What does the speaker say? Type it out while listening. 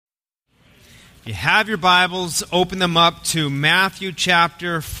You have your Bibles, open them up to Matthew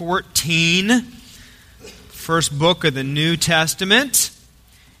chapter 14, first book of the New Testament.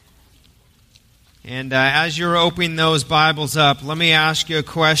 And as you're opening those Bibles up, let me ask you a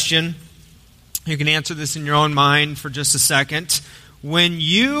question. You can answer this in your own mind for just a second. When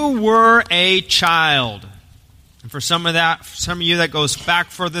you were a child, and for some of you that goes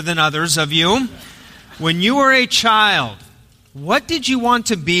back further than others of you, when you were a child, what did you want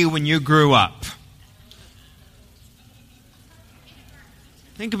to be when you grew up?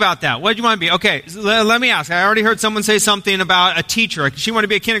 Think about that. What did you want to be? Okay, so let me ask. I already heard someone say something about a teacher. She wanted to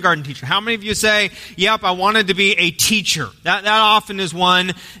be a kindergarten teacher. How many of you say, yep, I wanted to be a teacher? That often is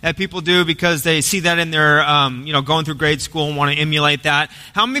one that people do because they see that in their, going through grade school and want to emulate that.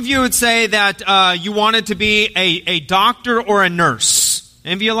 How many of you would say that you wanted to be a doctor or a nurse?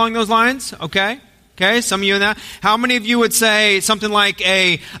 Any of you along those lines? Okay, some of you in that. How many of you would say something like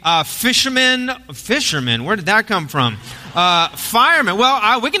a fisherman? Fisherman, where did that come from? Fireman.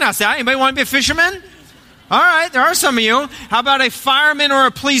 Well, we can ask that. Anybody want to be a fisherman? All right, there are some of you. How about a fireman or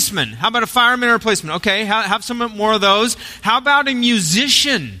a policeman? Okay, have some more of those. How about a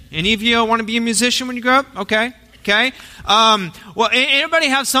musician? Any of you want to be a musician when you grow up? Okay. Anybody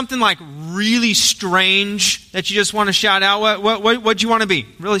have something like really strange that you just want to shout out? What do you want to be?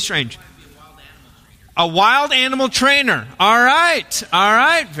 Really strange. A wild animal trainer. All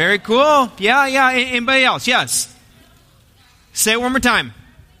right. Very cool. Yeah. Anybody else? Yes. Say it one more time.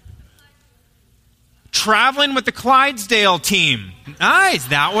 Traveling with the Clydesdale team. Nice.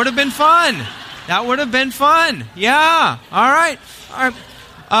 That would have been fun. Yeah. All right.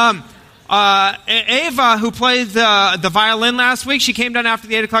 Ava, who played the violin last week, she came down after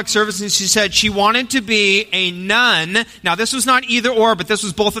the 8 o'clock service and she said she wanted to be a nun. Now, this was not either or, but this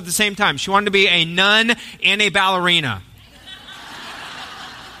was both at the same time. She wanted to be a nun and a ballerina.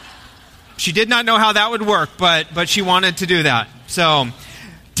 She did not know how that would work, but she wanted to do that. So,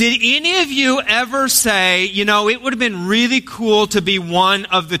 did any of you ever say, it would have been really cool to be one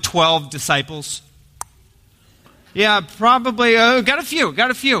of the 12 disciples? Yeah, probably. Got a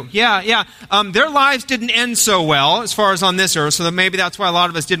few. Yeah. Their lives didn't end so well as far as on this earth, so maybe that's why a lot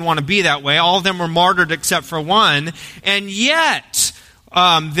of us didn't want to be that way. All of them were martyred except for one. And yet,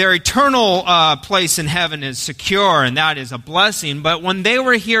 their eternal place in heaven is secure, and that is a blessing. But when they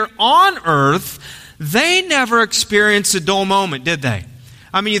were here on earth, they never experienced a dull moment, did they?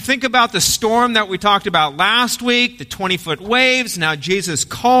 I mean, you think about the storm that we talked about last week, the 20-foot waves, and how Jesus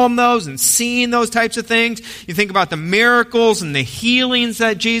calmed those and seeing those types of things. You think about the miracles and the healings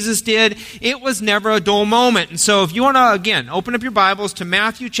that Jesus did. It was never a dull moment. And so if you want to, again, open up your Bibles to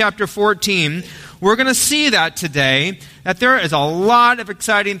Matthew chapter 14, we're going to see that today, that there is a lot of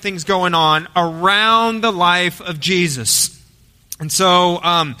exciting things going on around the life of Jesus. And so,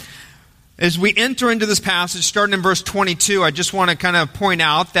 as we enter into this passage, starting in verse 22, I just want to kind of point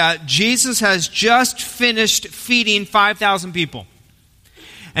out that Jesus has just finished feeding 5,000 people.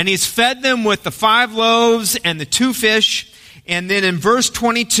 And he's fed them with the 5 loaves and the 2 fish. And then in verse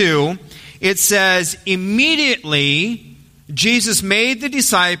 22, it says, immediately Jesus made the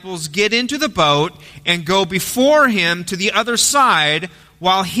disciples get into the boat and go before him to the other side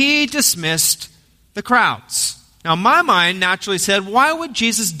while he dismissed the crowds. Now, my mind naturally said, why would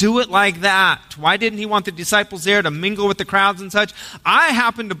Jesus do it like that? Why didn't he want the disciples there to mingle with the crowds and such? I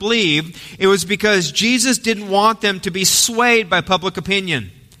happen to believe it was because Jesus didn't want them to be swayed by public opinion.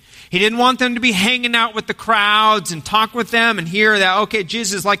 He didn't want them to be hanging out with the crowds and talk with them and hear that, okay,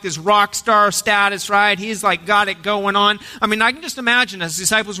 Jesus is like this rock star status, right? He's like got it going on. I mean, I can just imagine as the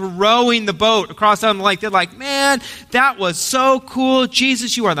disciples were rowing the boat across down the lake, they're like, man, that was so cool.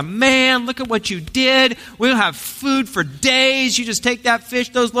 Jesus, you are the man. Look at what you did. We'll have food for days. You just take that fish,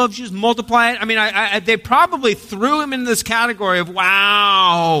 those loaves, you just multiply it. I mean, they probably threw him in this category of,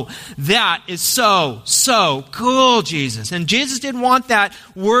 wow, that is so cool, Jesus. And Jesus didn't want that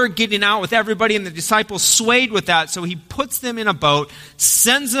word getting out with everybody, and the disciples swayed with that, so he puts them in a boat,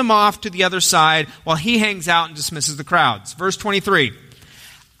 sends them off to the other side while he hangs out and dismisses the crowds. Verse 23,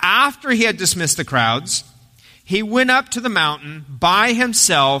 after he had dismissed the crowds, he went up to the mountain by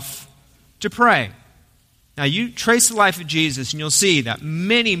himself to pray. Now you trace the life of Jesus and you'll see that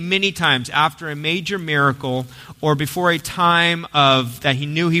many times after a major miracle or before a time of that he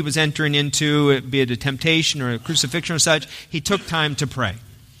knew he was entering into, be it a temptation or a crucifixion or such, he took time to pray.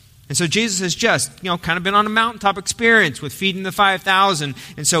 And so Jesus has just, kind of been on a mountaintop experience with feeding the 5,000.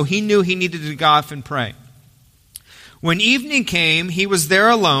 And so he knew he needed to go off and pray. When evening came, he was there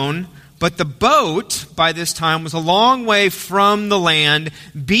alone, but the boat by this time was a long way from the land,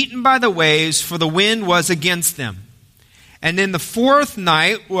 beaten by the waves, for the wind was against them. And then the fourth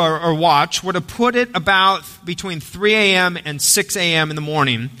night, or watch, would have put it about between 3 a.m. and 6 a.m. in the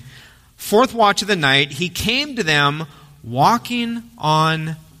morning. Fourth watch of the night, he came to them walking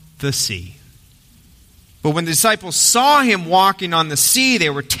on the sea. But when the disciples saw him walking on the sea,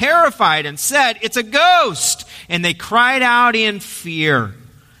 they were terrified and said, "It's a ghost!" And they cried out in fear.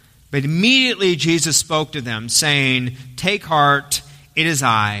 But immediately Jesus spoke to them, saying, "Take heart, it is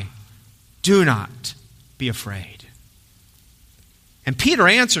I. Do not be afraid." And Peter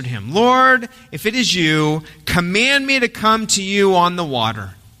answered him, "Lord, if it is you, command me to come to you on the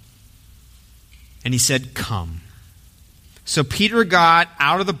water." And he said, "Come." So Peter got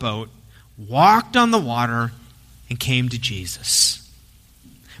out of the boat, walked on the water, and came to Jesus.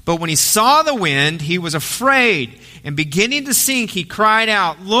 But when he saw the wind, he was afraid, and beginning to sink, he cried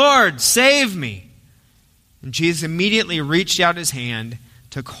out, "Lord, save me." And Jesus immediately reached out his hand,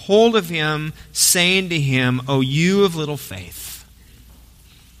 took hold of him, saying to him, "O you of little faith,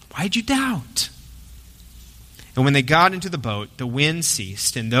 why'd you doubt?" And when they got into the boat, the wind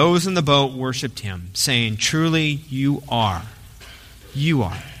ceased, and those in the boat worshipped him, saying, "Truly you are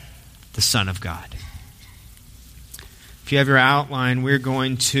the Son of God." If you have your outline, we're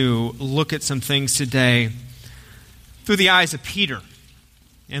going to look at some things today through the eyes of Peter,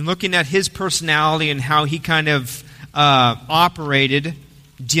 and looking at his personality and how he kind of operated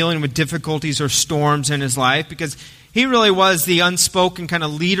dealing with difficulties or storms in his life, because he really was the unspoken kind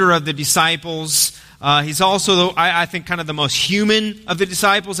of leader of the disciples. He's also, I think, kind of the most human of the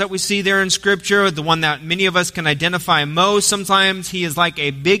disciples that we see there in Scripture, the one that many of us can identify most. Sometimes he is like a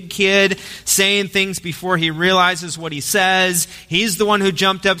big kid saying things before he realizes what he says. He's the one who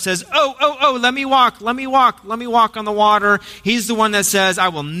jumped up and says, oh, let me walk on the water. He's the one that says, "I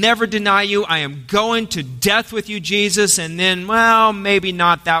will never deny you. I am going to death with you, Jesus." And then, well, maybe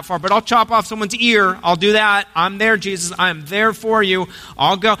not that far, but I'll chop off someone's ear. I'll do that. I'm there, Jesus. I am there for you.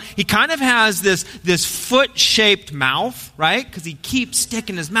 I'll go. He kind of has this foot-shaped mouth, right? Because he keeps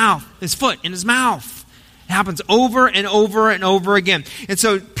sticking his foot in his mouth. It happens over and over and over again. And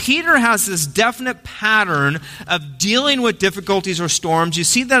so Peter has this definite pattern of dealing with difficulties or storms. You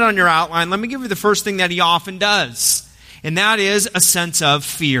see that on your outline. Let me give you the first thing that he often does, and that is a sense of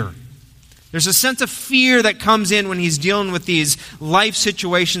fear. There's a sense of fear that comes in when he's dealing with these life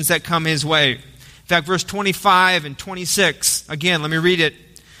situations that come his way. In fact, verse 25 and 26, again, let me read it.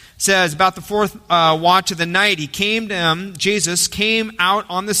 Says, about the fourth watch of the night, Jesus came out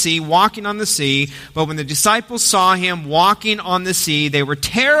on the sea, walking on the sea. But when the disciples saw him walking on the sea, they were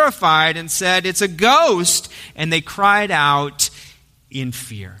terrified and said, "It's a ghost," and they cried out in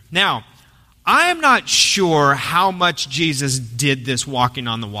fear. Now, I am not sure how much Jesus did this walking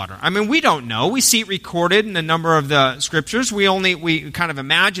on the water. I mean, we don't know. We see it recorded in a number of the Scriptures. We kind of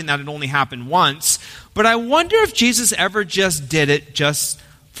imagine that it only happened once. But I wonder if Jesus ever just did it just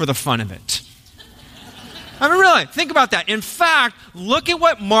for the fun of it. I mean, really, think about that. In fact, look at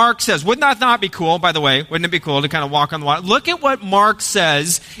what Mark says. Wouldn't that not be cool, by the way? Wouldn't it be cool to kind of walk on the water? Look at what Mark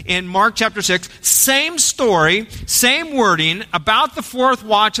says in Mark chapter 6. Same story, same wording, about the fourth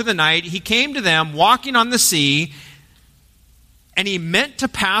watch of the night. He came to them walking on the sea, and he meant to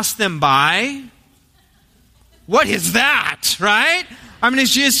pass them by. What is that, right? I mean,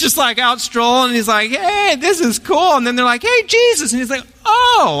 it's just like out strolling, and he's like, "Hey, this is cool." And then they're like, "Hey, Jesus." And he's like,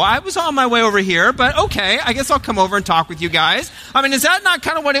 "Oh, I was on my way over here, but okay, I guess I'll come over and talk with you guys." I mean, is that not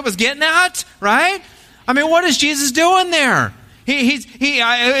kind of what it was getting at, right? I mean, what is Jesus doing there?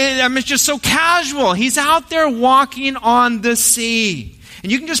 It's just so casual. He's out there walking on the sea.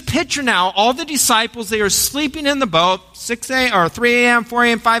 And you can just picture now all the disciples, they are sleeping in the boat, 6 a.m. or 3 a.m., 4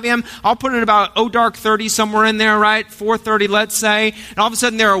 a.m., 5 a.m. I'll put it about dark 30 somewhere in there, right? 4:30, let's say. And all of a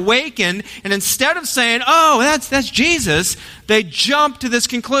sudden they're awakened, and instead of saying, "Oh, that's Jesus," they jump to this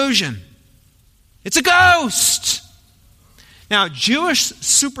conclusion. It's a ghost. Now, Jewish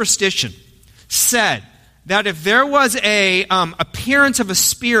superstition said that if there was a appearance of a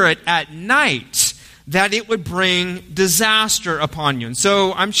spirit at night, that it would bring disaster upon you. And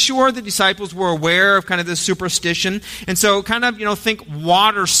so I'm sure the disciples were aware of kind of this superstition. And so kind of, think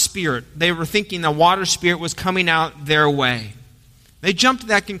water spirit. They were thinking the water spirit was coming out their way. They jumped to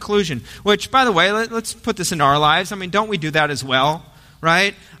that conclusion, which, by the way, let's put this into our lives. I mean, don't we do that as well,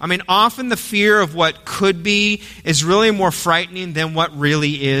 right? I mean, often the fear of what could be is really more frightening than what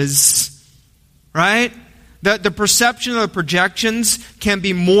really is, right? The perception of the projections can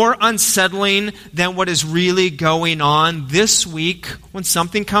be more unsettling than what is really going on. This week, when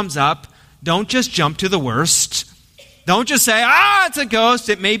something comes up, don't just jump to the worst. Don't just say, it's a ghost.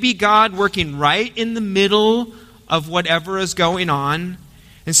 It may be God working right in the middle of whatever is going on.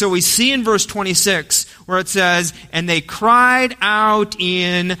 And so we see in verse 26, where it says, and they cried out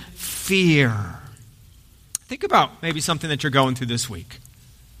in fear. Think about maybe something that you're going through this week.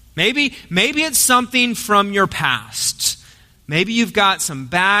 Maybe it's something from your past. Maybe you've got some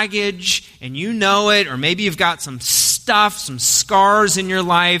baggage and you know it, or maybe you've got some stuff, some scars in your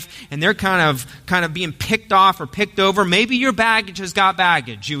life, and they're kind of being picked off or picked over. Maybe your baggage has got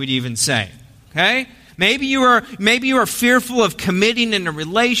baggage, you would even say. Okay? Maybe you are fearful of committing in a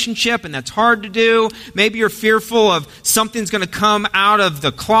relationship, and that's hard to do. Maybe you're fearful of something's going to come out of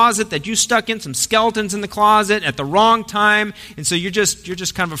the closet that you stuck in, some skeletons in the closet at the wrong time, and so you're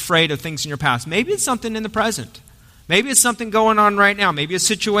just kind of afraid of things in your past. Maybe it's something in the present. Maybe it's something going on right now. Maybe a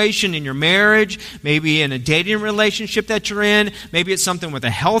situation in your marriage, maybe in a dating relationship that you're in. Maybe it's something with a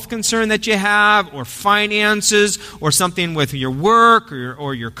health concern that you have, or finances, or something with your work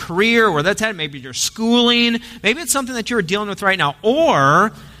or your career, or that's it. Maybe your schooling. Maybe it's something that you're dealing with right now.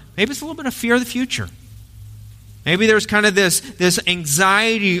 Or maybe it's a little bit of fear of the future. Maybe there's kind of this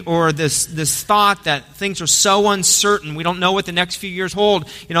anxiety or this thought that things are so uncertain. We don't know what the next few years hold.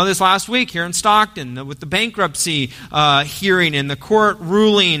 You know, this last week here in Stockton with the bankruptcy hearing and the court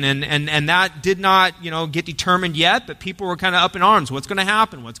ruling, and that did not, get determined yet, but people were kind of up in arms. What's going to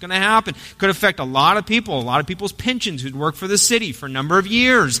happen? What's going to happen? Could affect a lot of people's pensions who'd worked for the city for a number of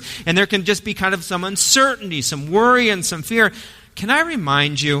years. And there can just be kind of some uncertainty, some worry, and some fear. Can I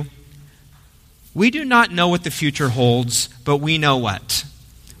remind you, we do not know what the future holds, but we know what?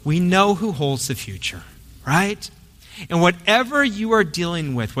 We know who holds the future, right? And whatever you are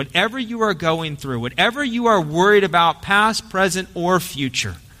dealing with, whatever you are going through, whatever you are worried about, past, present, or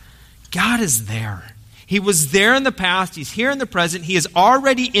future, God is there. He was there in the past. He's here in the present. He is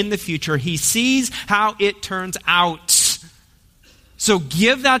already in the future. He sees how it turns out. So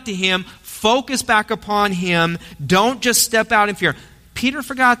give that to Him. Focus back upon Him. Don't just step out in fear. Peter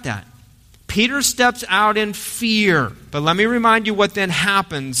forgot that. Peter steps out in fear. But let me remind you what then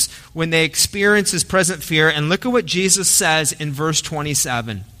happens when they experience his present fear. And look at what Jesus says in verse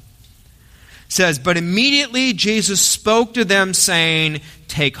 27. It says, but immediately Jesus spoke to them, saying,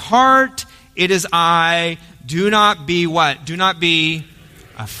 take heart, it is I. Do not be what? Do not be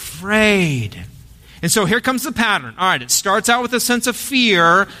afraid. And so here comes the pattern. All right, it starts out with a sense of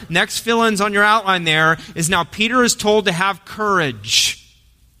fear. Next fill-ins on your outline there is now Peter is told to have courage.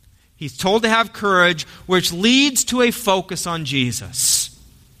 He's told to have courage, which leads to a focus on Jesus.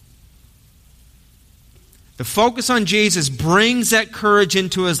 The focus on Jesus brings that courage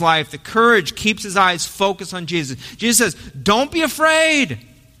into his life. The courage keeps his eyes focused on Jesus. Jesus says, don't be afraid.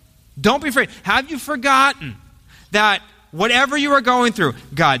 Don't be afraid. Have you forgotten that whatever you are going through,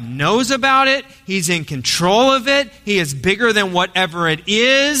 God knows about it. He's in control of it. He is bigger than whatever it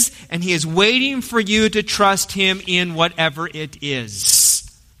is, and He is waiting for you to trust Him in whatever it is.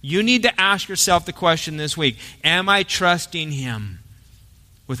 You need to ask yourself the question this week, am I trusting Him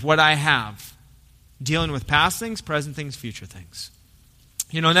with what I have? Dealing with past things, present things, future things.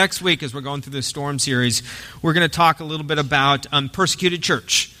 Next week as we're going through this storm series, we're going to talk a little bit about persecuted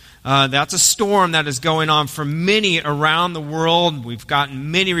church. That's a storm that is going on for many around the world. We've gotten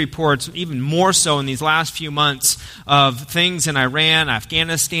many reports, even more so in these last few months, of things in Iran,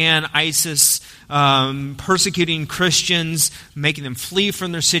 Afghanistan, ISIS, persecuting Christians, making them flee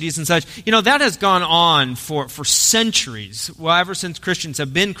from their cities and such. That has gone on for centuries. Well, ever since Christians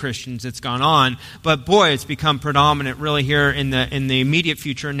have been Christians, it's gone on. But boy, it's become predominant really here in the immediate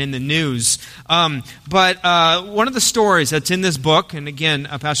future and in the news. But one of the stories that's in this book, and again,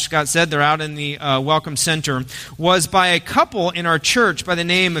 Pastor Scott said they're out in the Welcome Center, was by a couple in our church by the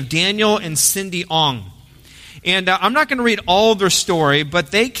name of Daniel and Cindy Ong. And I'm not going to read all of their story,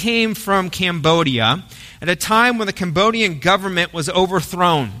 but they came from Cambodia at a time when the Cambodian government was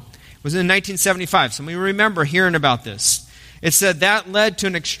overthrown. It was in 1975. Some of you remember hearing about this. It said that led to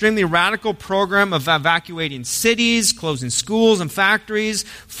an extremely radical program of evacuating cities, closing schools and factories,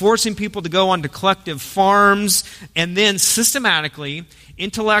 forcing people to go onto collective farms, and then systematically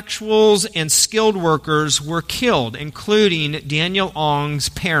intellectuals and skilled workers were killed, including Daniel Ong's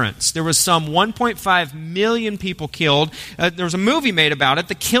parents. There was some 1.5 million people killed. There was a movie made about it,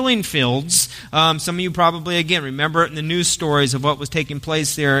 The Killing Fields. Some of you probably, again, remember it in the news stories of what was taking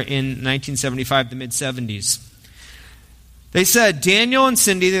place there in 1975, the mid-70s. They said Daniel and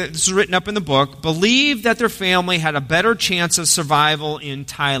Cindy, this is written up in the book, believed that their family had a better chance of survival in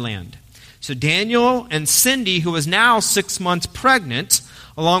Thailand. So Daniel and Cindy, who was now 6 months pregnant,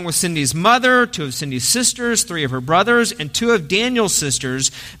 Along with Cindy's mother, 2 of Cindy's sisters, 3 of her brothers, and 2 of Daniel's sisters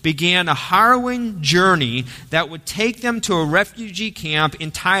began a harrowing journey that would take them to a refugee camp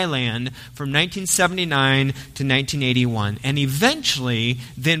in Thailand from 1979 to 1981, and eventually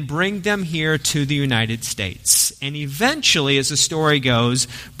then bring them here to the United States. And eventually, as the story goes,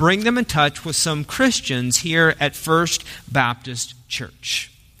 bring them in touch with some Christians here at First Baptist Church.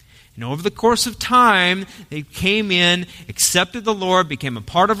 And over the course of time, they came in, accepted the Lord, became a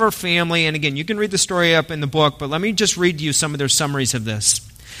part of our family. And again, you can read the story up in the book, but let me just read to you some of their summaries of this.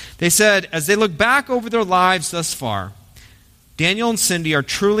 They said, as they look back over their lives thus far, Daniel and Cindy are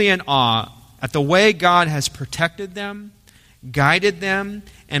truly in awe at the way God has protected them, guided them,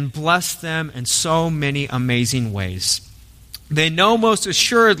 and blessed them in so many amazing ways. They know most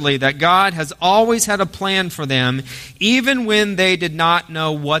assuredly that God has always had a plan for them, even when they did not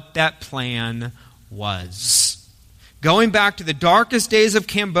know what that plan was. Going back to the darkest days of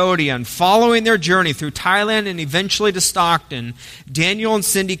Cambodia and following their journey through Thailand and eventually to Stockton, Daniel and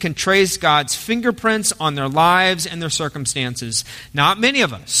Cindy can trace God's fingerprints on their lives and their circumstances. Not many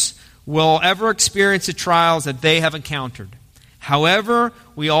of us will ever experience the trials that they have encountered. However,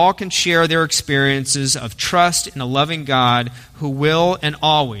 we all can share their experiences of trust in a loving God who will and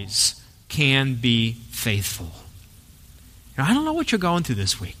always can be faithful. Now, I don't know what you're going through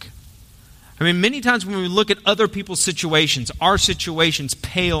this week. I mean, many times when we look at other people's situations, our situations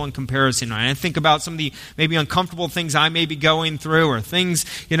pale in comparison. And I think about some of the maybe uncomfortable things I may be going through or things,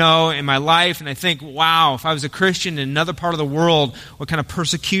 in my life, and I think, wow, if I was a Christian in another part of the world, what kind of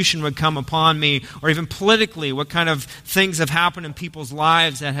persecution would come upon me? Or even politically, what kind of things have happened in people's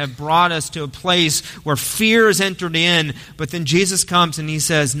lives that have brought us to a place where fear has entered in. But then Jesus comes and he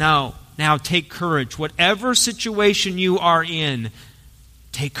says, no, now take courage. Whatever situation you are in,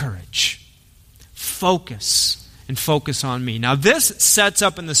 take courage. Focus on me. Now this sets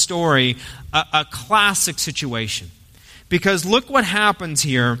up in the story a classic situation. Because look what happens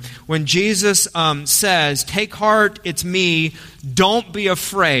here when Jesus says, take heart, it's me, don't be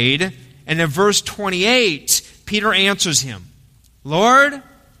afraid. And in verse 28, Peter answers him, Lord,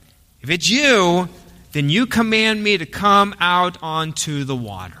 if it's you, then you command me to come out onto the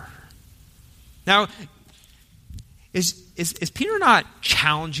water. Now, is Peter not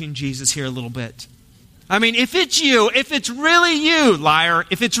challenging Jesus here a little bit? I mean, if it's you, if it's really you, liar,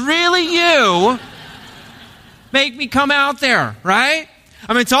 if it's really you, make me come out there, right?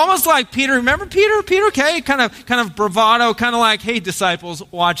 I mean, it's almost like Peter, remember Peter, okay, kind of bravado, kind of like, hey, disciples,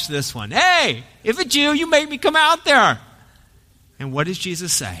 watch this one. Hey, if it's you, you make me come out there. And what does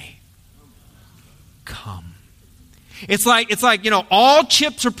Jesus say? Come. It's like, all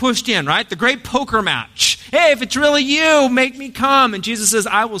chips are pushed in, right? The great poker match. Hey, if it's really you, make me come. And Jesus says,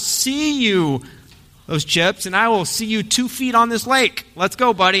 I will see you, those chips, and I will see you 2 feet on this lake. Let's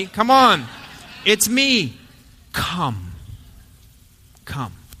go, buddy. Come on. It's me. Come.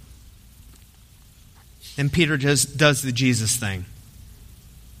 And Peter just does the Jesus thing.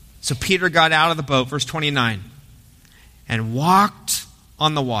 So Peter got out of the boat, verse 29, and walked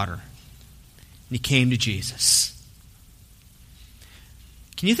on the water. And he came to Jesus.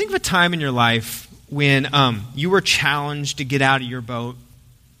 Can you think of a time in your life when you were challenged to get out of your boat?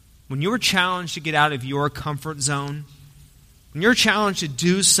 When you were challenged to get out of your comfort zone? When you're challenged to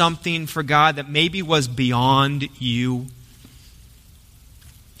do something for God that maybe was beyond you?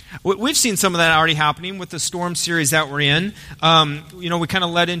 We've seen some of that already happening with the Storm series that we're in. We kind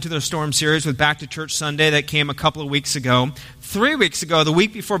of led into the Storm series with Back to Church Sunday that came a couple of weeks ago. 3 weeks ago, the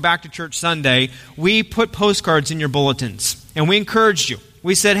week before Back to Church Sunday, we put postcards in your bulletins, and we encouraged you.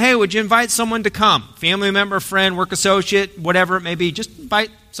 We said, hey, would you invite someone to come? Family member, friend, work associate, whatever it may be. Just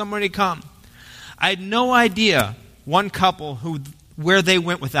invite someone to come. I had no idea one couple where they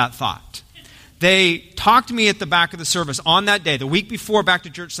went with that thought. They talked to me at the back of the service on that day, the week before Back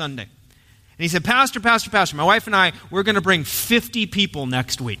to Church Sunday. And he said, Pastor, my wife and I, we're going to bring 50 people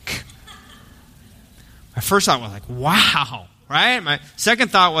next week. My first thought was like, wow, right? My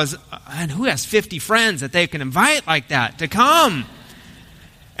second thought was, and who has 50 friends that they can invite like that to come?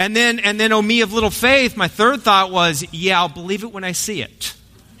 And then, oh, me of little faith, my third thought was, yeah, I'll believe it when I see it.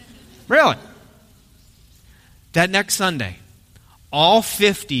 Really? That next Sunday, all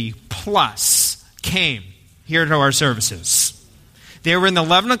 50 plus came here to our services. They were in the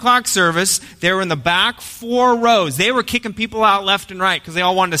 11 o'clock service. They were in the back 4 rows. They were kicking people out left and right because they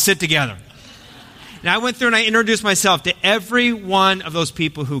all wanted to sit together. And I went through and I introduced myself to every one of those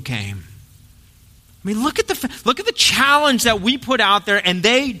people who came. I mean, look at the challenge that we put out there, and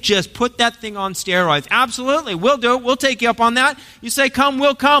they just put that thing on steroids. Absolutely, we'll do it. We'll take you up on that. You say, come,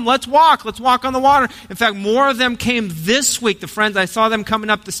 we'll come. Let's walk. Let's walk on the water. In fact, more of them came this week. The friends, I saw them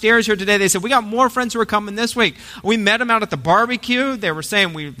coming up the stairs here today. They said, we got more friends who are coming this week. We met them out at the barbecue. They were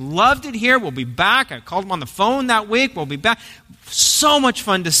saying, we loved it here. We'll be back. I called them on the phone that week. We'll be back. So much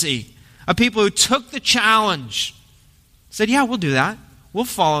fun to see. Of people who took the challenge. Said, yeah, we'll do that. We'll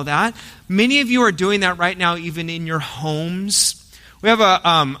follow that. Many of you are doing that right now, even in your homes. We have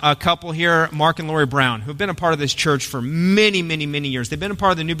a couple here, Mark and Lori Brown, who've been a part of this church for many, many, many years. They've been a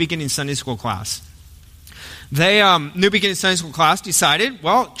part of the New Beginning Sunday School class. They, New Beginning Sunday School class decided,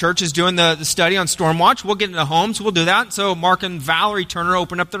 well, church is doing the study on Stormwatch. We'll get into homes. We'll do that. So Mark and Valerie Turner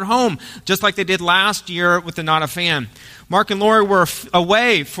opened up their home, just like they did last year with the Not a Fan. Mark and Lori were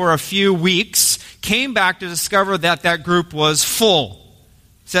away for a few weeks, came back to discover that group was full.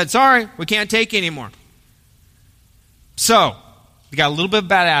 Said, sorry, we can't take you anymore. So, they got a little bit of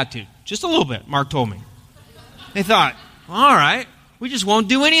bad attitude. Just a little bit, Mark told me. They thought, all right, we just won't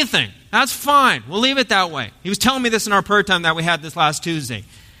do anything. That's fine. We'll leave it that way. He was telling me this in our prayer time that we had this last Tuesday.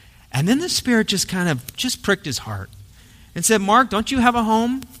 And then the Spirit just pricked his heart and said, Mark, don't you have a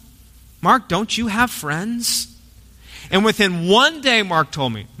home? Mark, don't you have friends? And within one day, Mark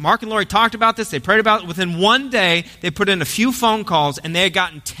told me, Mark and Lori talked about this, they prayed about it. Within one day, they put in a few phone calls, and they had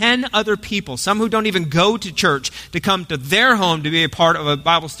gotten 10 other people, some who don't even go to church, to come to their home to be a part of a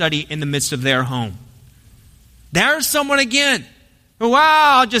Bible study in the midst of their home. There's someone again. Well,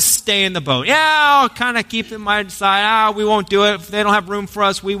 I'll just stay in the boat. Yeah, I'll kind of keep it in my side. We won't do it. If they don't have room for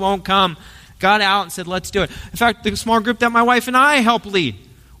us, we won't come. Got out and said, let's do it. In fact, the small group that my wife and I help lead,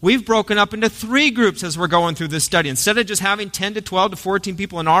 we've broken up into 3 groups as we're going through this study. Instead of just having 10 to 12 to 14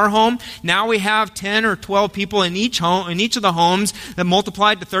 people in our home, now we have 10 or 12 people in each home, in each of the homes, that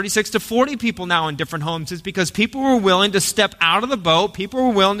multiplied to 36 to 40 people now in different homes. It's because people were willing to step out of the boat. People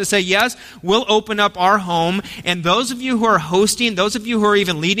were willing to say, yes, we'll open up our home. And those of you who are hosting, those of you who are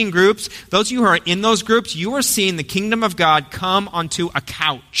even leading groups, those of you who are in those groups, you are seeing the kingdom of God come onto a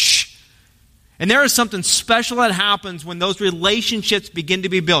couch. And there is something special that happens when those relationships begin to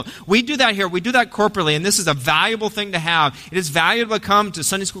be built. We do that here. We do that corporately, and this is a valuable thing to have. It is valuable to come to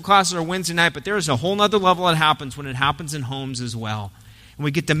Sunday school classes or Wednesday night, but there is a whole other level that happens when it happens in homes as well. And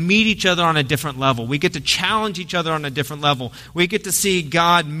we get to meet each other on a different level. We get to challenge each other on a different level. We get to see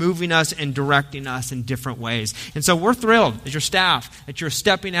God moving us and directing us in different ways. And so we're thrilled as your staff that you're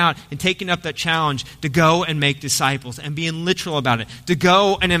stepping out and taking up that challenge to go and make disciples and being literal about it. To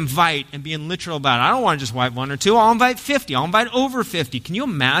go and invite and being literal about it. I don't want to just invite 1 or 2. I'll invite 50. I'll invite over 50. Can you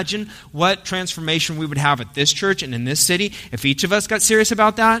imagine what transformation we would have at this church and in this city if each of us got serious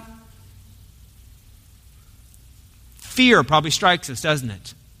about that? Fear probably strikes us, doesn't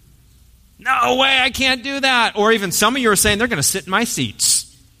it? No way, I can't do that. Or even some of you are saying, they're going to sit in my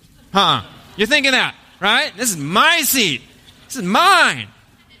seats. Huh? You're thinking that, right? This is my seat. This is mine.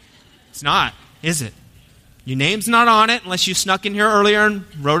 It's not, is it? Your name's not on it unless you snuck in here earlier and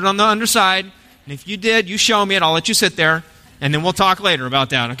wrote it on the underside. And if you did, you show me it. I'll let you sit there. And then we'll talk later about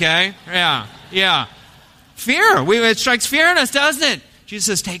that, okay? Yeah. Fear. It strikes fear in us, doesn't it? Jesus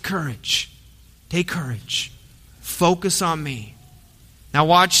says, take courage. Take courage. Focus on me. Now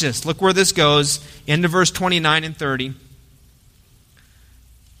watch this. Look where this goes. Into verse 29 and 30. It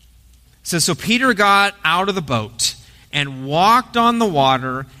says, so Peter got out of the boat and walked on the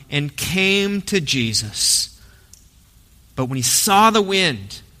water and came to Jesus. But when he saw the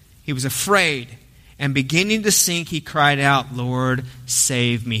wind, he was afraid, and beginning to sink, he cried out, Lord,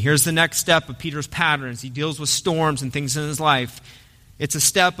 save me. Here's the next step of Peter's pattern as he deals with storms and things in his life. It's a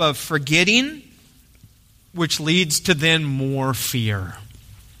step of forgetting, which leads to then more fear.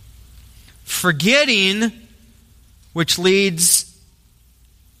 Forgetting, which leads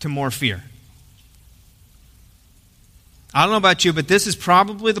to more fear. I don't know about you, but this is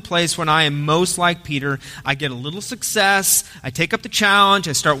probably the place when I am most like Peter. I get a little success, I take up the challenge,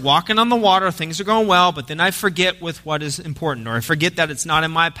 I start walking on the water, things are going well, but then I forget with what is important, or I forget that it's not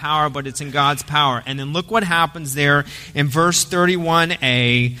in my power, but it's in God's power. And then look what happens there in verse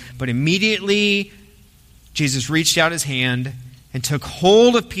 31a. But immediately Jesus reached out his hand and took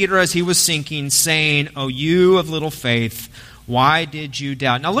hold of Peter as he was sinking, saying, O you of little faith, why did you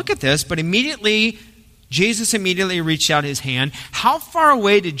doubt? Now look at this. But Jesus immediately reached out his hand. How far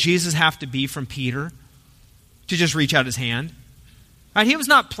away did Jesus have to be from Peter to just reach out his hand? Right? He was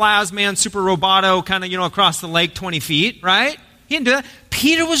not Plasman, Super Roboto, kind of, across the lake 20 feet, right? He didn't do that.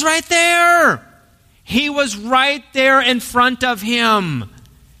 Peter was right there. He was right there in front of him.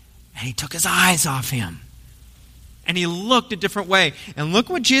 And he took his eyes off him. And he looked a different way. And look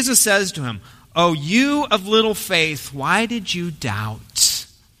what Jesus says to him. "Oh, you of little faith, why did you doubt?"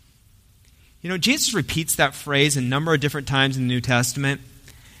 You know, Jesus repeats that phrase a number of different times in the New Testament.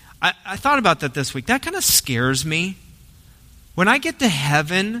 I thought about that this week. That kind of scares me. When I get to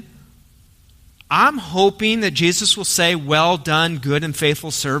heaven, I'm hoping that Jesus will say, "Well done, good and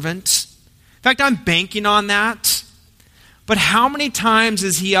faithful servant." In fact, I'm banking on that. But how many times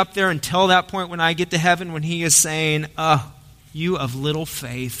is he up there until that point when I get to heaven when he is saying, "Oh, you of little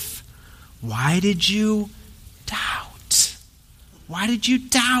faith, why did you doubt? Why did you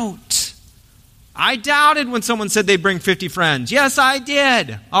doubt?" I doubted when someone said they'd bring 50 friends. Yes, I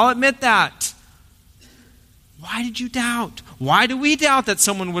did. I'll admit that. Why did you doubt? Why do we doubt that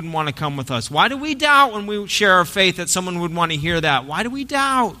someone wouldn't want to come with us? Why do we doubt when we share our faith that someone would want to hear that? Why do we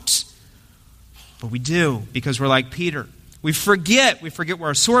doubt? But we do, because we're like Peter. We forget. We forget where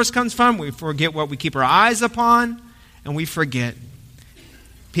our source comes from. We forget what we keep our eyes upon. And we forget.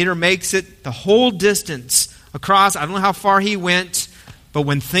 Peter makes it the whole distance across. I don't know how far he went. But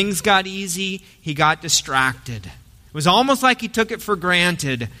when things got easy, he got distracted. It was almost like he took it for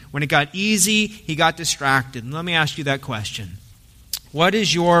granted. When it got easy, he got distracted. And let me ask you that question. What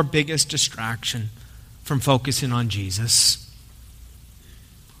is your biggest distraction from focusing on Jesus?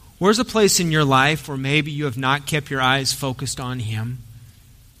 Where's a place in your life where maybe you have not kept your eyes focused on him?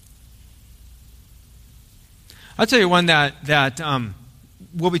 I'll tell you one that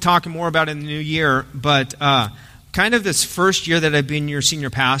we'll be talking more about in the new year, but kind of this first year that I've been your senior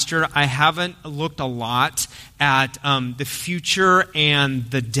pastor, I haven't looked a lot at the future and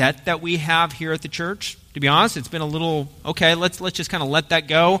the debt that we have here at the church. To be honest, it's been a little, okay, let's just kind of let that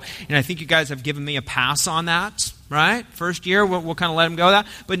go. And I think you guys have given me a pass on that, right? First year, we'll kind of let him go that.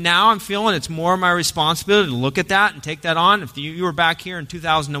 But now I'm feeling it's more my responsibility to look at that and take that on. If you were back here in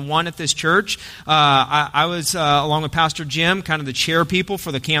 2001 at this church, I was, along with Pastor Jim, kind of the chair people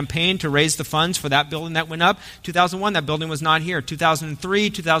for the campaign to raise the funds for that building that went up. 2001, that building was not here. 2003,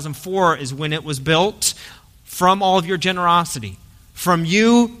 2004 is when it was built from all of your generosity. From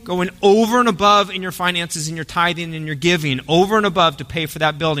you going over and above in your finances and your tithing and your giving, over and above to pay for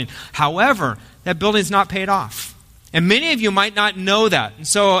that building. However, that building is not paid off. And many of you might not know that. And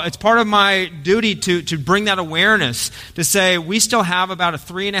so it's part of my duty to bring that awareness, to say we still have about a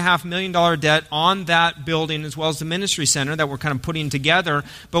 $3.5 million debt on that building as well as the ministry center that we're kind of putting together.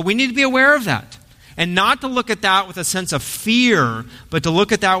 But we need to be aware of that. And not to look at that with a sense of fear, but to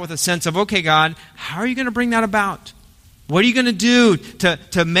look at that with a sense of, okay, God, how are you going to bring that about? What are you going to do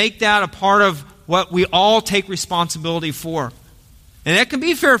to make that a part of what we all take responsibility for? And that can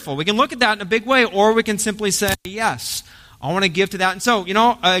be fearful. We can look at that in a big way, or we can simply say, yes, I want to give to that. And so,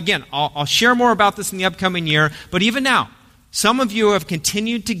 again, I'll share more about this in the upcoming year. But even now, some of you have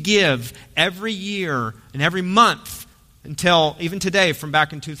continued to give every year and every month until even today from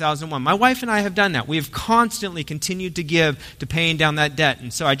back in 2001. My wife and I have done that. We have constantly continued to give to paying down that debt.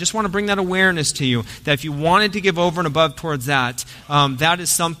 And so I just want to bring that awareness to you, that if you wanted to give over and above towards that, that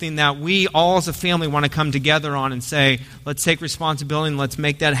is something that we all as a family want to come together on and say, let's take responsibility and let's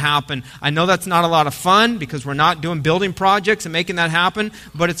make that happen. I know that's not a lot of fun because we're not doing building projects and making that happen,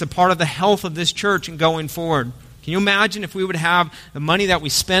 but it's a part of the health of this church and going forward. Can you imagine if we would have the money that we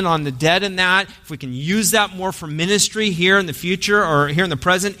spend on the debt in that, if we can use that more for ministry here in the future, or here in the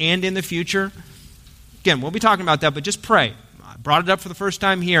present and in the future? Again, we'll be talking about that, but just pray. I brought it up for the first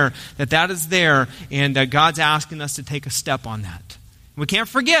time here, that is there, and God's asking us to take a step on that. We can't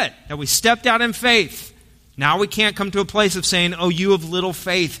forget that we stepped out in faith. Now we can't come to a place of saying, oh, you of little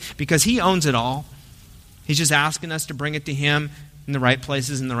faith, because he owns it all. He's just asking us to bring it to him in the right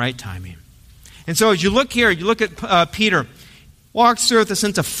places in the right timing. And so as you look here, you look at Peter, walks through with a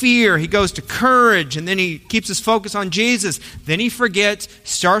sense of fear. He goes to courage, and then he keeps his focus on Jesus. Then he forgets,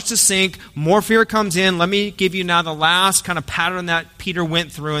 starts to sink, more fear comes in. Let me give you now the last kind of pattern that Peter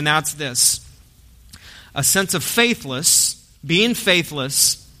went through, and that's this. A sense of being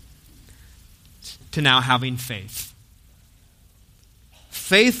faithless, to now having faith.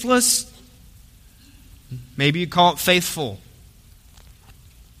 Faithless, maybe you call it faithful.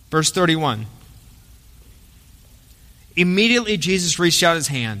 Verse 31. Immediately Jesus reached out his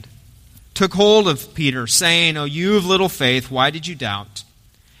hand, took hold of Peter, saying, "Oh, you of little faith, why did you doubt?"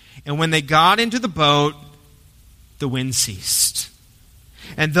 And when they got into the boat, the wind ceased.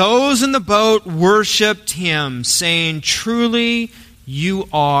 And those in the boat worshipped him, saying, "Truly, you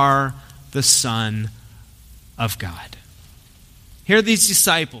are the Son of God." Here are these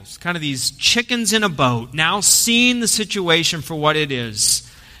disciples, kind of these chickens in a boat, now seeing the situation for what it is.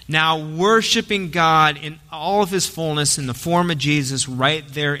 Now worshiping God in all of his fullness in the form of Jesus right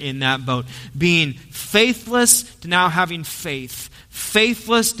there in that boat. Being faithless to now having faith.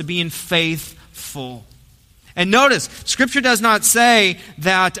 Faithless to being faithful. full. And notice, Scripture does not say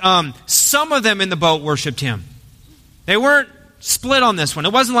that some of them in the boat worshiped him. They weren't split on this one.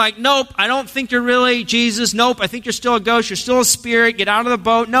 It wasn't like, nope, I don't think you're really Jesus. Nope, I think you're still a ghost. You're still a spirit. Get out of the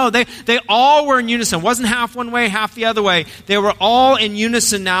boat. No, they all were in unison. It wasn't half one way, half the other way. They were all in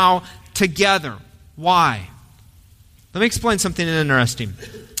unison now together. Why? Let me explain something interesting.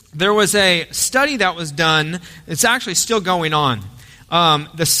 There was a study that was done. It's actually still going on.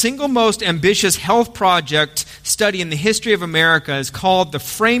 The single most ambitious health project study in the history of America is called the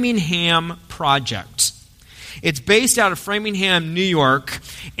Framingham Project. It's based out of Framingham, New York,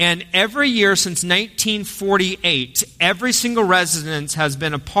 and every year since 1948, every single resident has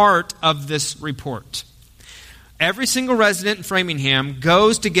been a part of this report. Every single resident in Framingham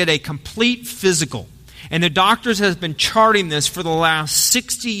goes to get a complete physical. And the doctors have been charting this for the last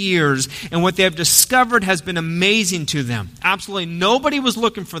 60 years, and what they have discovered has been amazing to them. Absolutely nobody was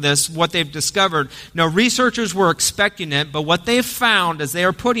looking for this, what they've discovered. No researchers were expecting it, but what they've found, as they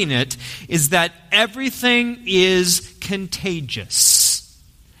are putting it, is that everything is contagious.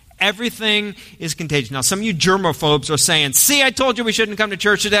 Everything is contagious. Now, some of you germaphobes are saying, see, I told you we shouldn't come to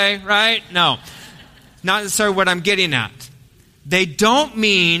church today, right? No, not necessarily what I'm getting at. They don't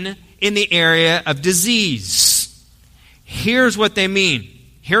mean in the area of disease. Here's what they mean.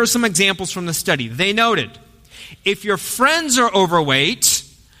 Here are some examples from the study. They noted, if your friends are overweight,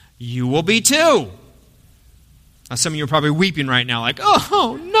 you will be too. Now, some of you are probably weeping right now, like,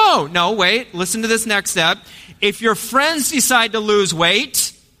 oh, no. No, wait, listen to this next step. If your friends decide to lose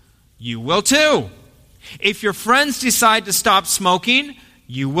weight, you will too. If your friends decide to stop smoking,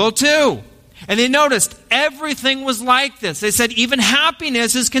 you will too. And they noticed everything was like this. They said even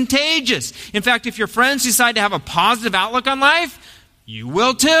happiness is contagious. In fact, if your friends decide to have a positive outlook on life, you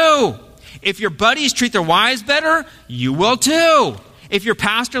will too. If your buddies treat their wives better, you will too. If your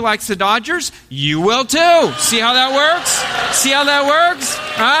pastor likes the Dodgers, you will too. See how that works? See how that works?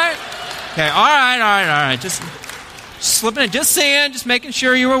 All right? Okay, all right. Just slipping it, just saying, just making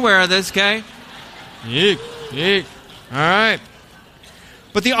sure you were aware of this, okay? Yeek. All right.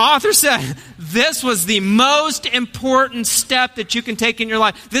 But the author said this was the most important step that you can take in your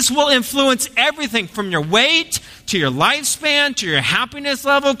life. This will influence everything from your weight to your lifespan, to your happiness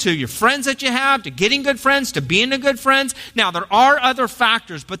level, to your friends that you have, to getting good friends, to being a good friend. Now, there are other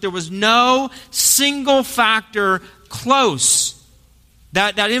factors, but there was no single factor close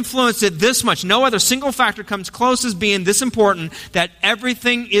that influenced it this much. No other single factor comes close as being this important, that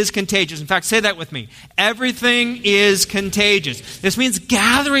everything is contagious. In fact, say that with me. Everything is contagious. This means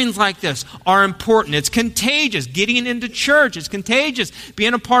gatherings like this are important. It's contagious. Getting into church is contagious.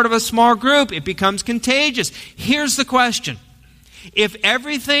 Being a part of a small group, it becomes contagious. Here's the question. If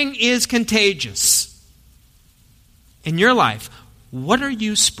everything is contagious in your life, what are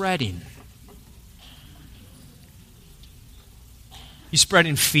you spreading? You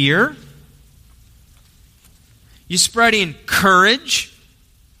spreading fear? You spreading courage?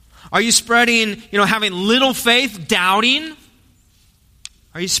 Are you spreading, having little faith, doubting?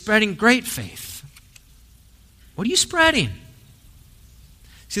 Are you spreading great faith? What are you spreading?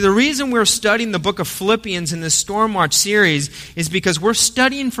 See, the reason we're studying the book of Philippians in this Stormwatch series is because we're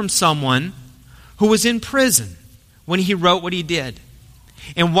studying from someone who was in prison when he wrote what he did.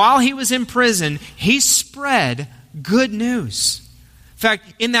 And while he was in prison, he spread good news. In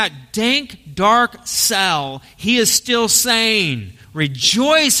fact, in that dank, dark cell, he is still saying,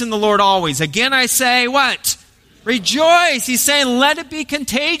 rejoice in the Lord always. Again, I say, what? Rejoice. He's saying, let it be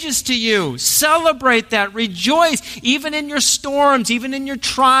contagious to you. Celebrate that. Rejoice, even in your storms, even in your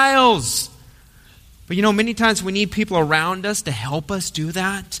trials. But many times we need people around us to help us do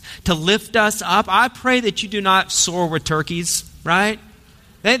that, to lift us up. I pray that you do not soar with turkeys, right?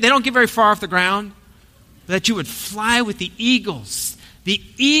 They don't get very far off the ground. That you would fly with the eagles. The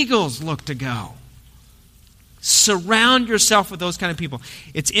eagles look to go. Surround yourself with those kind of people.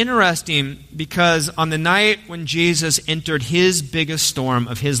 It's interesting because on the night when Jesus entered his biggest storm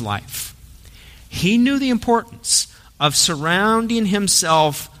of his life, he knew the importance of surrounding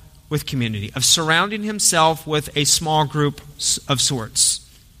himself with community, of surrounding himself with a small group of sorts.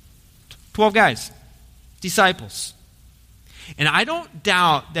 12 guys, disciples. And I don't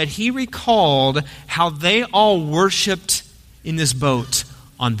doubt that he recalled how they all worshiped in this boat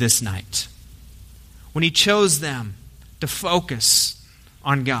on this night. When he chose them to focus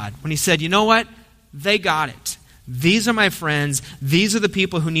on God. When he said, you know what? They got it. These are my friends. These are the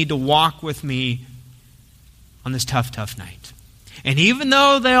people who need to walk with me on this tough, tough night. And even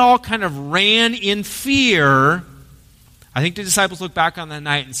though they all kind of ran in fear, I think the disciples looked back on that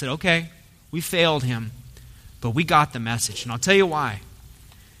night and said, okay, we failed him, but we got the message. And I'll tell you why.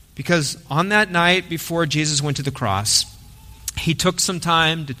 Because on that night before Jesus went to the cross, he took some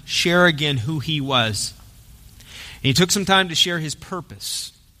time to share again who he was. And he took some time to share his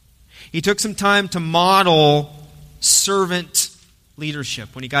purpose. He took some time to model servant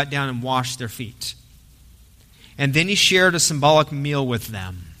leadership when he got down and washed their feet. And then he shared a symbolic meal with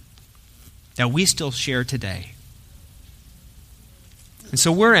them that we still share today. And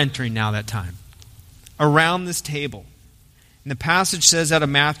so we're entering now that time around this table. And the passage says out of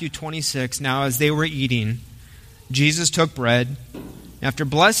Matthew 26, now as they were eating, Jesus took bread. After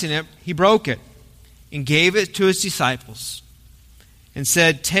blessing it, he broke it and gave it to his disciples and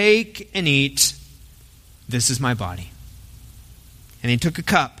said, "Take and eat. This is my body." And he took a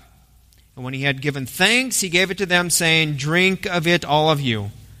cup. And when he had given thanks, he gave it to them, saying, "Drink of it, all of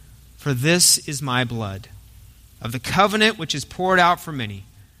you, for this is my blood of the covenant which is poured out for many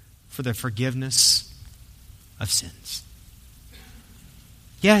for the forgiveness of sins."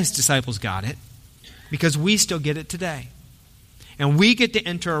 Yeah, his disciples got it, because we still get it today. And we get to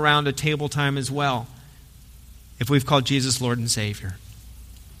enter around a table time as well, if we've called Jesus Lord and Savior.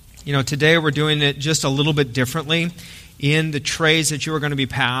 You know, today we're doing it just a little bit differently. In the trays that you are going to be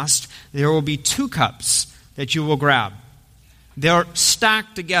passed, there will be 2 cups that you will grab. They're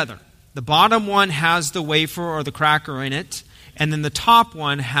stacked together. The bottom one has the wafer or the cracker in it, and then the top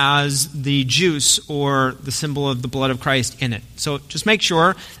one has the juice or the symbol of the blood of Christ in it. So just make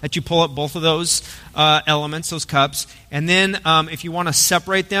sure that you pull up both of those elements, those cups. And then if you want to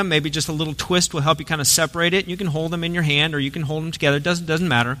separate them, maybe just a little twist will help you kind of separate it. You can hold them in your hand or you can hold them together. It doesn't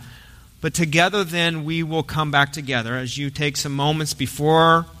matter. But together then we will come back together as you take some moments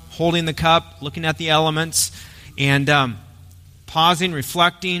before holding the cup, looking at the elements, and pausing,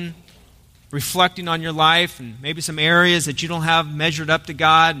 reflecting on your life and maybe some areas that you don't have measured up to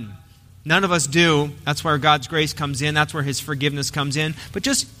God. And none of us do. That's where God's grace comes in. That's where his forgiveness comes in. But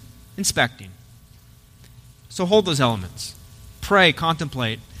just inspecting. So hold those elements. Pray,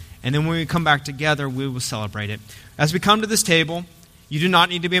 contemplate, and then when we come back together, we will celebrate it. As we come to this table, you do not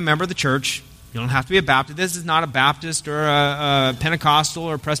need to be a member of the church. You don't have to be a Baptist. This is not a Baptist or a Pentecostal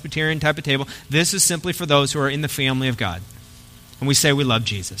or Presbyterian type of table. This is simply for those who are in the family of God. And we say we love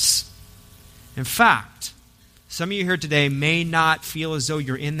Jesus. In fact, some of you here today may not feel as though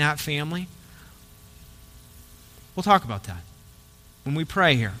you're in that family. We'll talk about that when we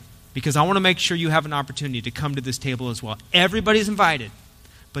pray here, because I want to make sure you have an opportunity to come to this table as well. Everybody's invited,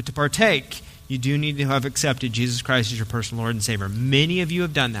 but to partake, you do need to have accepted Jesus Christ as your personal Lord and Savior. Many of you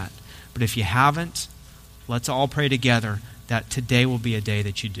have done that, but if you haven't, let's all pray together that today will be a day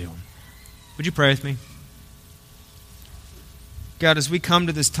that you do. Would you pray with me? God, as we come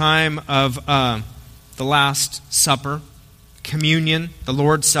to this time of the Last Supper, communion, the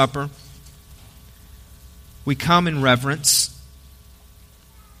Lord's Supper, we come in reverence.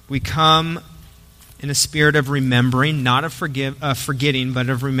 We come in a spirit of remembering, not of forgetting, but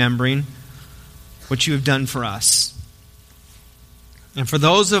of remembering what you have done for us. And for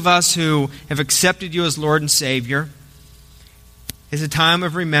those of us who have accepted you as Lord and Savior, it's a time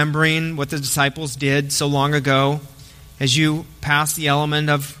of remembering what the disciples did so long ago. As you pass the element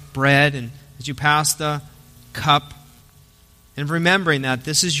of bread and as you pass the cup, and remembering that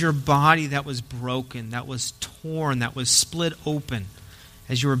this is your body that was broken, that was torn, that was split open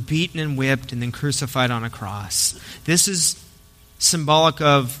as you were beaten and whipped and then crucified on a cross. This is symbolic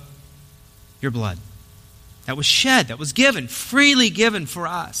of your blood that was shed, that was given, freely given for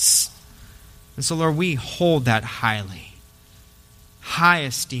us. And so, Lord, we hold that highly, high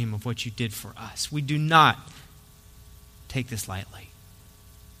esteem of what you did for us. We do not take this lightly.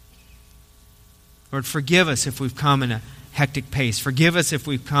 Lord, forgive us if we've come in a hectic pace. Forgive us if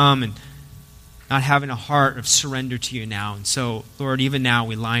we've come and not having a heart of surrender to you now. And so, Lord, even now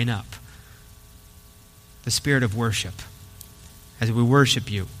we line up the spirit of worship as we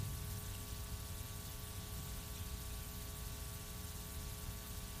worship you.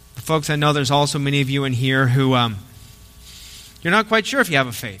 But folks, I know there's also many of you in here who you're not quite sure if you have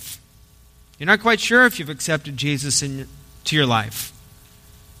a faith. You're not quite sure if you've accepted Jesus into your life.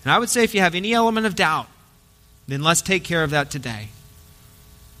 And I would say if you have any element of doubt, then let's take care of that today.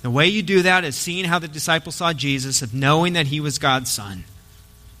 The way you do that is seeing how the disciples saw Jesus, of knowing that he was God's Son.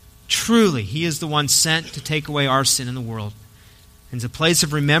 Truly, he is the one sent to take away our sin in the world. And it's a place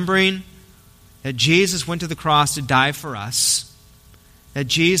of remembering that Jesus went to the cross to die for us, that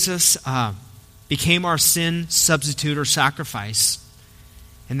Jesus became our sin substitute or sacrifice,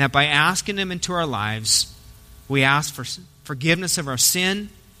 and that by asking him into our lives, we ask for forgiveness of our sin,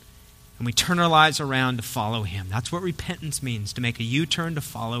 and we turn our lives around to follow him. That's what repentance means, to make a U-turn to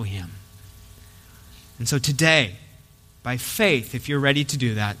follow him. And so today, by faith, if you're ready to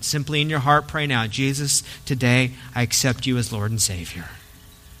do that, simply in your heart pray now, Jesus, today I accept you as Lord and Savior.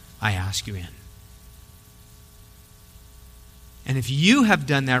 I ask you in. And if you have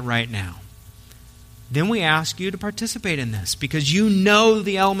done that right now, then we ask you to participate in this because you know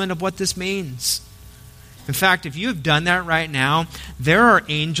the element of what this means. In fact, if you have done that right now, there are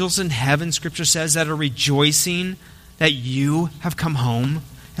angels in heaven, Scripture says, that are rejoicing that you have come home.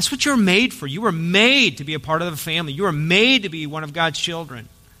 That's what you're made for. You were made to be a part of the family. You were made to be one of God's children.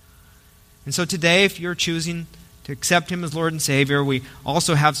 And so today, if you're choosing to accept Him as Lord and Savior, we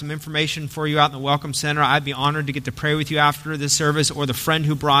also have some information for you out in the Welcome Center. I'd be honored to get to pray with you after this service, or the friend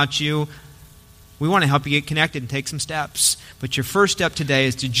who brought you. We want to help you get connected and take some steps. But your first step today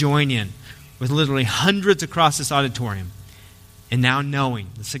is to join in with literally hundreds across this auditorium and now knowing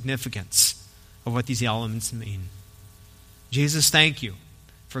the significance of what these elements mean. Jesus, thank you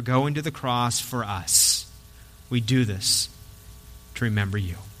for going to the cross for us. We do this to remember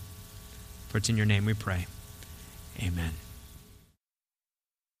you. For it's in your name we pray. Amen.